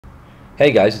Hey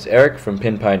guys, it's Eric from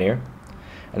PinPioneer,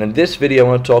 and in this video I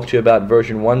want to talk to you about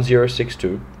version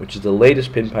 1062, which is the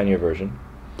latest PinPioneer version,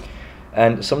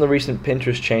 and some of the recent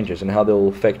Pinterest changes and how they will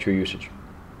affect your usage.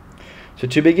 So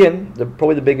to begin,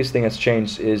 probably the biggest thing that's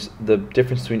changed is the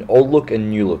difference between old look and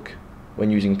new look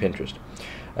when using Pinterest.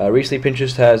 Recently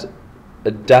Pinterest has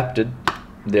adapted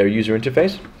their user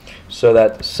interface so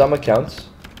that some accounts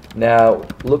now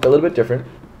look a little bit different.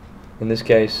 In this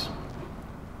case,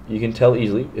 you can tell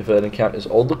easily if an account is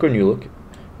old look or new look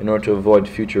in order to avoid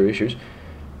future issues.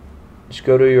 Just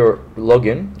go to your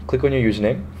login, click on your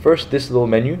username. First, this little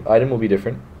menu item will be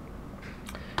different.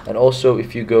 And also,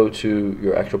 if you go to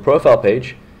your actual profile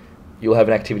page, you'll have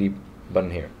an activity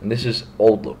button here. And this is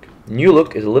old look. New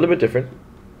look is a little bit different.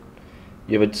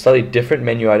 You have a slightly different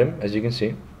menu item, as you can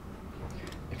see.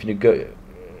 If you go,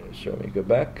 so let me go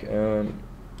back,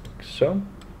 so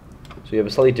you have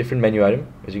a slightly different menu item,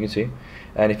 as you can see.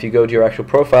 And if you go to your actual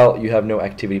profile, you have no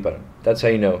activity button. That's how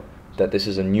you know that this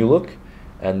is a new look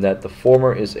and that the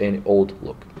former is an old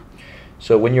look.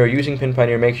 So when you're using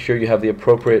PinPioneer, make sure you have the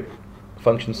appropriate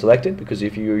function selected, because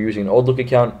if you're using an old look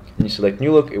account and you select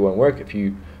new look, it won't work. If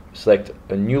you select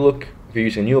a new look, if you're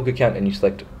using a new look account and you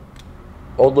select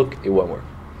old look, it won't work.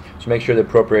 So make sure the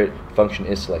appropriate function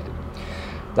is selected.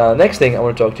 Now the next thing I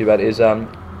want to talk to you about is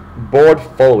board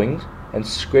following and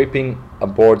scraping a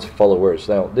board's followers.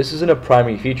 Now this isn't a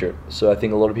primary feature, so I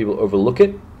think a lot of people overlook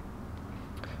it,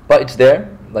 but it's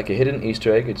there like a hidden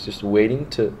Easter egg. It's just waiting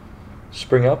to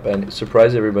spring up and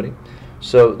surprise everybody.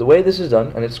 So the way this is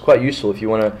done, and it's quite useful if you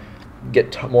want to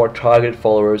get more targeted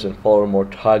followers and follow more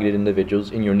targeted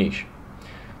individuals in your niche.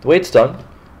 The way it's done,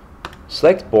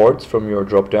 select boards from your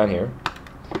drop down here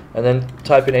and then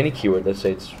type in any keyword. Let's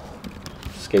say it's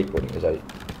skateboarding, as I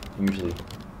usually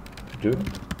do.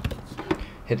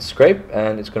 Hit scrape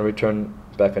and it's going to return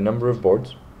back a number of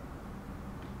boards.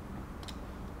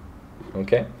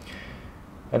 Okay,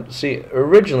 and see,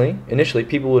 initially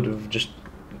people would have just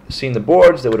seen the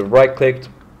boards. They would have right-clicked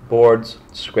boards,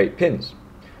 scrape pins,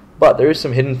 but there is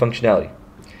some hidden functionality.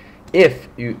 If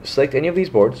you select any of these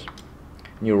boards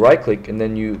and you right-click and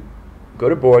then you go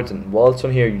to boards, and while it's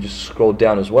on here you just scroll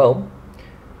down as well,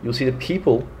 you'll see the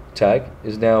people tag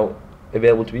is now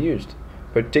available to be used,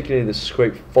 particularly the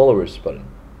scrape followers button.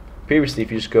 Previously,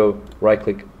 if you just go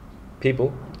right-click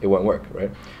people, it won't work, right?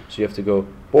 So you have to go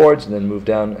boards and then move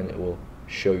down, and it will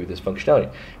show you this functionality,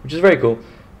 which is very cool.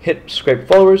 Hit scrape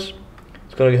followers.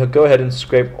 It's going to go ahead and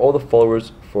scrape all the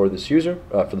followers for this user,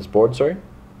 for this board. Sorry.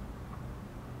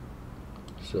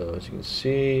 So as you can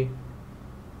see,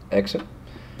 excellent.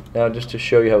 Now, just to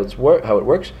show you how it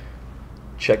works,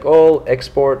 check all,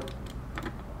 export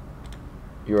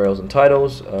URLs and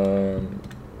titles,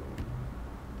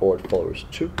 board followers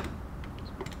 2.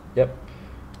 Yep.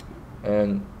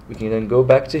 And we can then go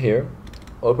back to here,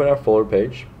 open our folder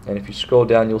page, and if you scroll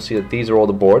down, you'll see that these are all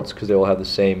the boards because they all have the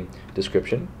same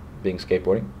description, being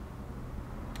skateboarding.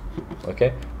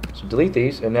 Okay, so delete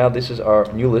these, and now this is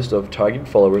our new list of targeted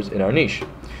followers in our niche.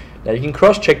 Now you can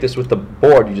cross-check this with the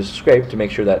board you just scraped to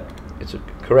make sure that it's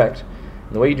correct.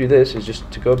 And the way you do this is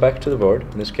just to go back to the board.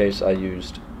 In this case, I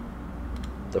used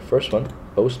the first one,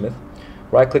 Bowsmith.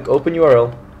 Right-click, open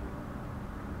URL,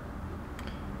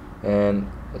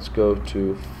 and let's go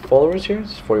to followers here.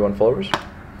 It's 41 followers.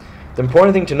 The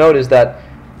important thing to note is that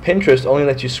Pinterest only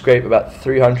lets you scrape about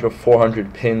 300 or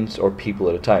 400 pins or people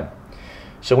at a time.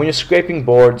 So when you're scraping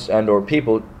boards and or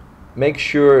people, make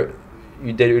sure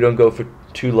you don't go for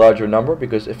too large a number,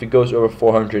 because if it goes over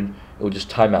 400, it will just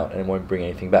time out and it won't bring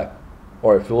anything back.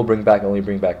 Or if it will bring back, only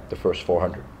bring back the first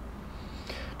 400.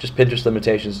 Just Pinterest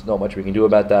limitations, not much we can do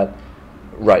about that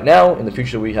right now. In the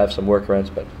future we have some workarounds,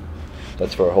 but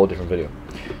that's for a whole different video.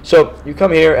 So you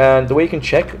come here, and the way you can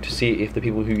check to see if the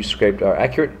people who you scraped are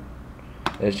accurate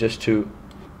is just to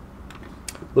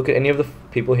look at any of the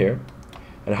people here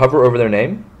and hover over their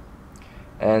name,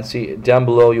 and see down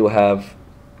below you'll have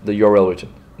the URL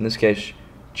written. In this case,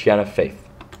 Gianna Faith.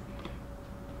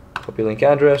 Copy link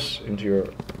address into your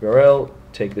URL,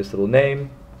 take this little name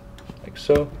like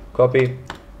so, copy,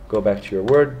 go back to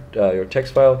your your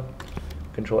text file,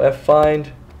 Control F,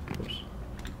 find, oops,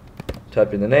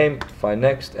 type in the name, find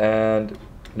next, and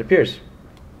it appears.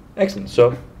 Excellent.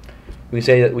 So we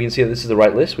can see that this is the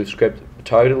right list. We've scraped a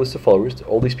targeted list of followers.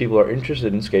 All these people are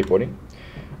interested in skateboarding.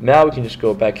 Now we can just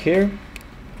go back here.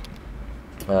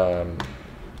 We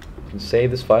can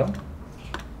save this file.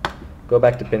 Go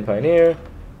back to PinPioneer,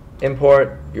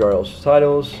 import URLs,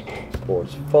 titles,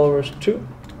 boards, followers 2.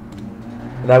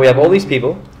 Now we have all these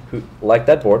people who like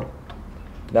that board.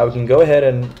 Now we can go ahead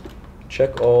and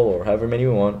check all, or however many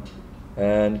we want,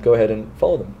 and go ahead and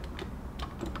follow them,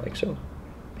 like so.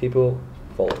 People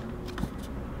follow.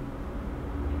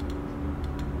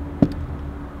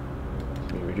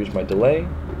 Let me reduce my delay.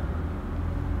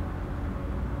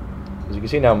 As you can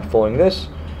see now, I'm following this.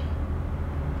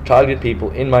 Targeted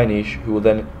people in my niche who will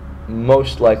then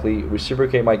most likely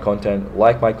reciprocate my content,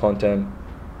 like my content,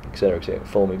 etc., etc.,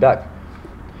 follow me back.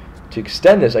 To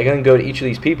extend this, I can go to each of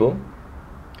these people,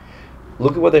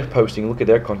 look at what they're posting, look at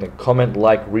their content, comment,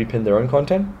 like, repin their own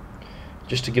content,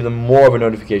 just to give them more of a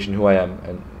notification who I am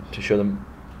and to show them,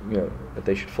 that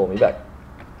they should follow me back.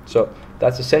 So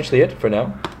that's essentially it for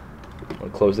now. I'm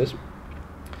going to close this.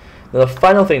 Now the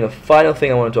final thing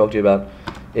I want to talk to you about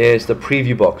is the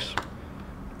PreviewBox.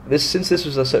 Since this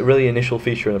was a really initial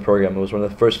feature in the program, it was one of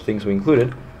the first things we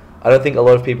included, I don't think a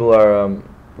lot of people are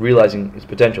realizing its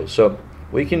potential. So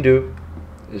what you can do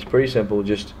is pretty simple.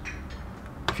 Just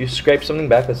if you scrape something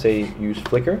back, let's say use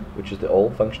Flickr, which is the all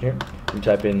function here, you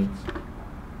type in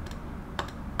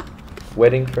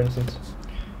wedding, for instance,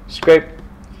 scrape.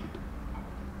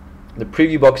 The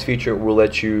PreviewBox feature will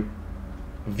let you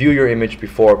view your image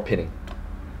before pinning.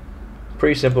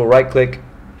 Pretty simple. Right click,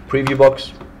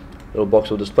 PreviewBox, little box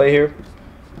will display here,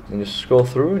 and just scroll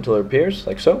through until it appears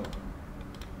like so.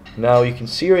 Now you can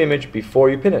see your image before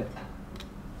you pin it.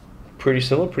 Pretty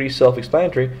simple, pretty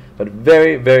self-explanatory, but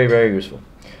very, very, very useful.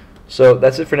 So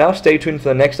that's it for now. Stay tuned for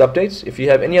the next updates. If you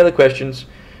have any other questions,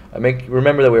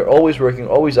 remember that we're always working,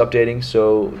 always updating,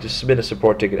 so just submit a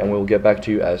support ticket and we'll get back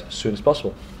to you as soon as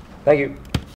possible. Thank you.